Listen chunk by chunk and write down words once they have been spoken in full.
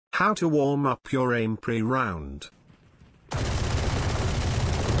How to warm up your aim pre-round.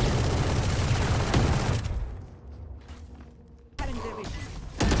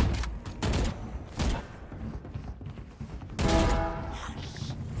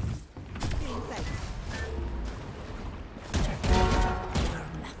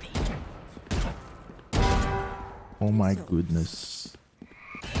 Oh my goodness.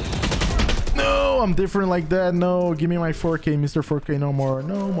 No, I'm different like that. No, give me my 4K, Mr. 4K. No more.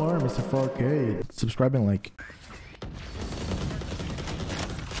 No more, Mr. 4K. Subscribe and like.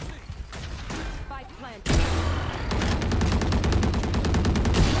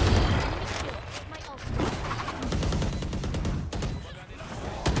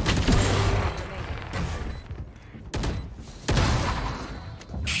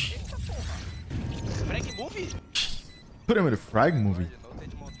 Put him in a frag movie.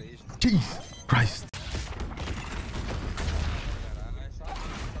 Jesus Christ.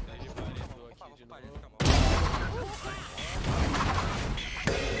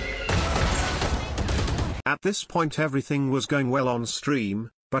 At this point everything was going well on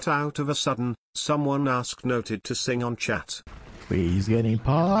stream, but out of a sudden, someone asked Noted to sing on chat. He's getting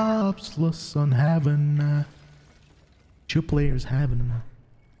popsless on heaven. Two players having.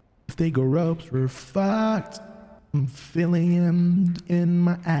 If they go ropes, we're fucked. I'm feeling him in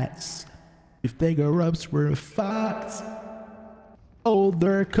my ass. If they go ropes, we're fucked. Oh,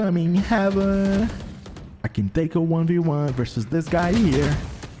 they're coming heaven. I can take a 1v1 versus this guy here.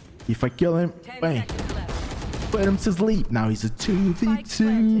 If I kill him, bang. Put him to sleep. Now he's a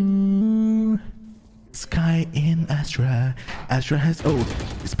 2v2. Sky in Astra. Astra has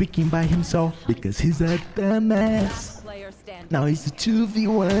speaking by himself because he's a dumbass. Now he's a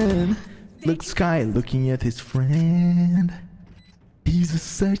 2v1. Look, Sky looking at his friend. He's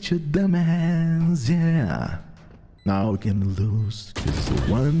such a dumbass, yeah. Now we're gonna lose. It's a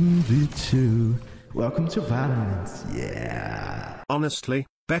 1v2. Welcome to Valorant, yeah. Honestly,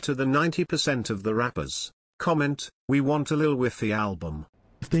 better than 90% of the rappers. Comment, we want a Lil Whiffy album.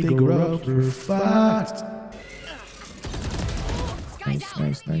 If they go up, we're fucked. Nice,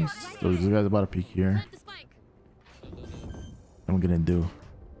 nice, nice. So this guy's about to peek here. What am I gonna do?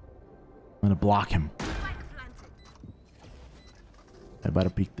 I'm gonna block him. I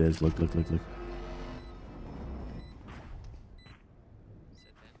better peek this. Look, look, look, look.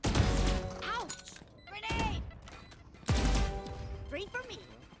 Ouch! Grenade! Three for me.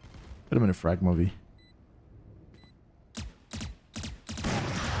 Put him in a frag movie.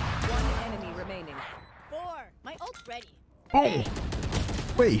 One enemy remaining. 4. My ult's ready. Oh!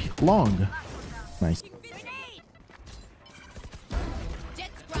 Wait, long. Nice.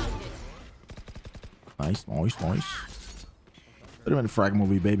 Nice, nice, nice. Put him in a frag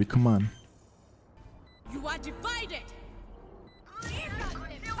movie, baby. Come on. You are divided.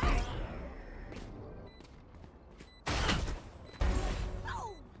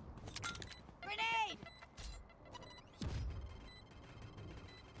 Oh. Grenade.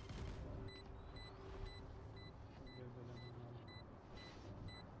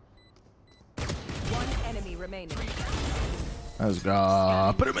 One enemy remaining. Let's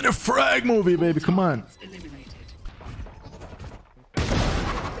go. Put him in a frag movie, baby. Come on.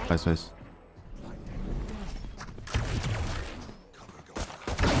 Nice, nice.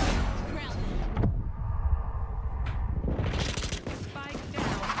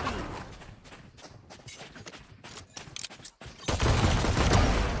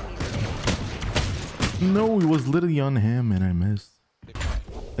 No, it was literally on him and I missed.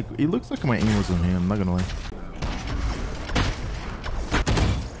 Like, it looks like my aim was on him, I'm not gonna lie.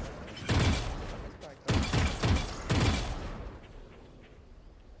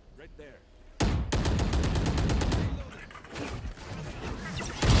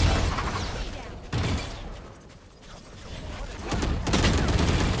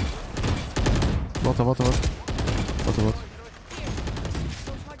 Volta, volta, volta. Volta, volta.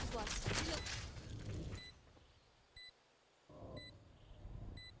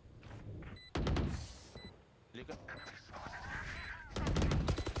 Liga.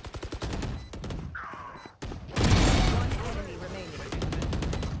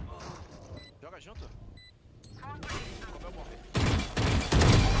 Joga junto. Como eu morri.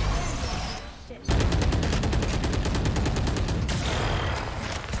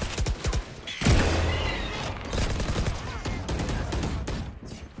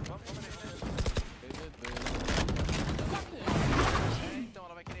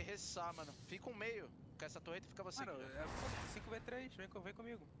 Mano, fica um meio com essa torreta e fica você. Mano, é 5v3, vem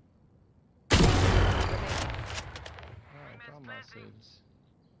comigo. Ah, então amassa eles.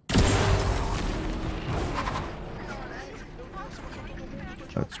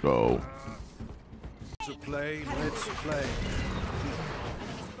 Let's go. To play, let's play.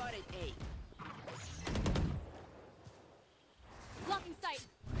 Spotted A. Blocking sight.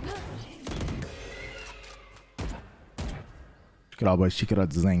 Check it out, boys. Check it out,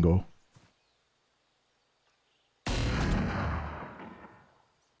 Zango.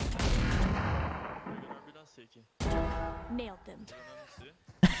 Nailed them.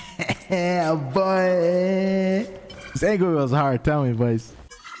 Yeah, boy. Zango was hard. Tell me, boys.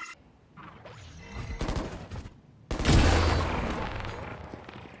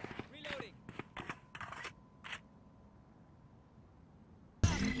 Reloading.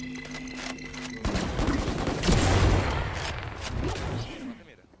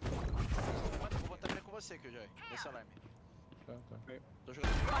 Vou botar mira com você aqui, Joy. Desse alarme. Tô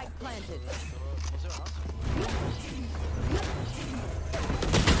jogando. Spike planted. Tô zero nosso.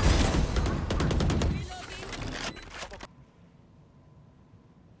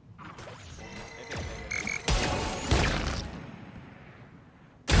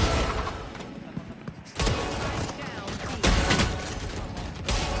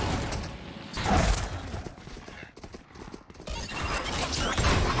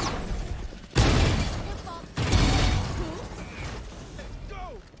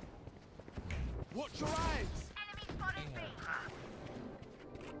 Watch your eyes!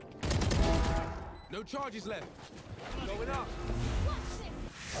 No charges left. Going up.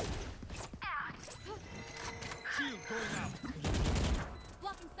 Shield going out.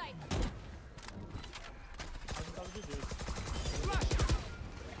 Blocking sight.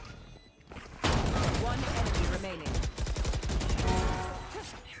 One enemy remaining.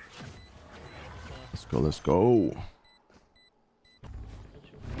 Let's go. Let's go.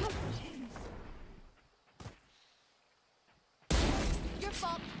 Your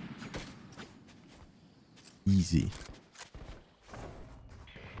fault. Easy.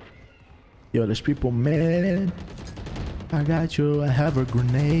 Yo, there's people mad. I got you. I have a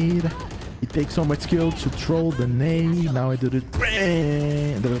grenade. It takes so much skill to throw the nade. Now I do this.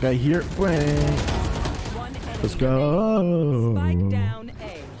 Bang. There's a guy here. Bang. One enemy Let's go. Spike down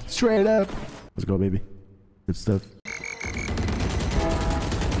A. Straight up. Let's go, baby. Good stuff.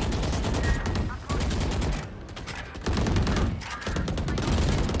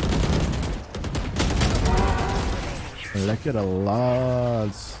 I like it a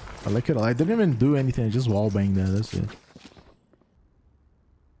lot. I like it a lot. I didn't even do anything. I just wallbanged that. That's it.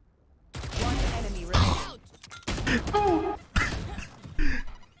 One enemy remaining. Oh!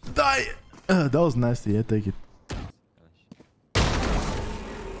 Die! That was nasty. I take it.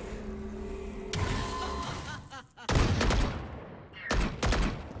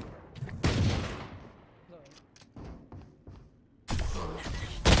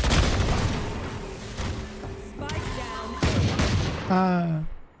 Spike down A.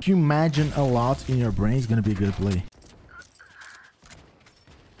 If you imagine a lot in your brain, it's gonna be a good play.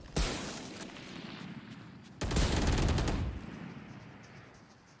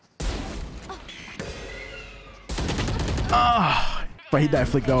 Ah, if I hit that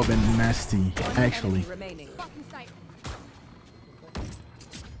flick, that would have been nasty, actually. Remaining. Blocking sight.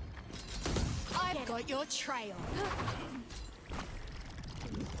 I've got your trail.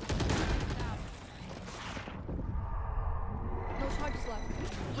 No charges left.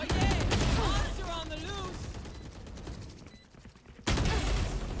 Oh yeah! Monster on the loose!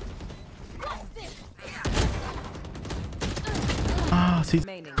 What's this? Ah, see,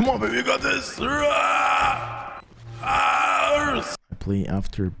 Remaining. come on, baby, you got this. I play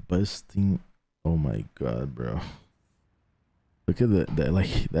after busting. Oh my god, bro. Look at that,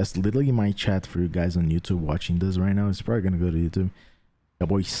 like, that's literally my chat for you guys on YouTube watching this right now. It's probably gonna go to YouTube. That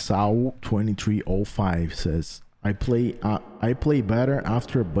boy Sal2305 says, I play better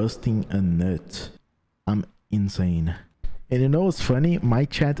after busting a nut. I'm insane. And you know what's funny? My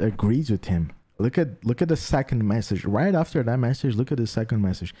chat agrees with him. Look at the second message. Right after that message, look at the second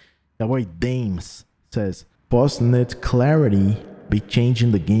message. That boy Dames says, post-nut clarity be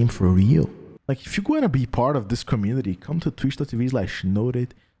changing the game for real. Like, if you're gonna be part of this community, come to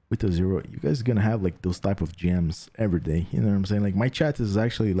twitch.tv/noted with a 0. You guys are gonna have like those type of gems every day. You know what I'm saying? Like, my chat is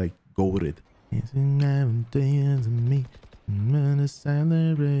actually like goated. It's me. I'm gonna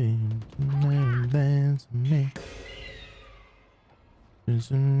celebrate. Dance with me.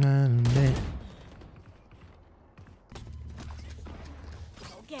 It's another day. Go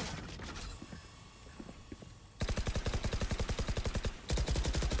get it.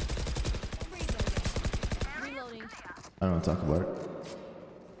 Reloading. I don't want to talk about it.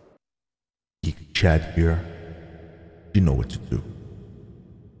 You can chat here. You know what to do.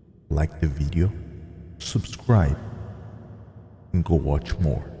 Like the video, subscribe, and go watch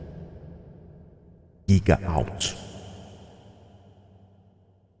more. Giga out.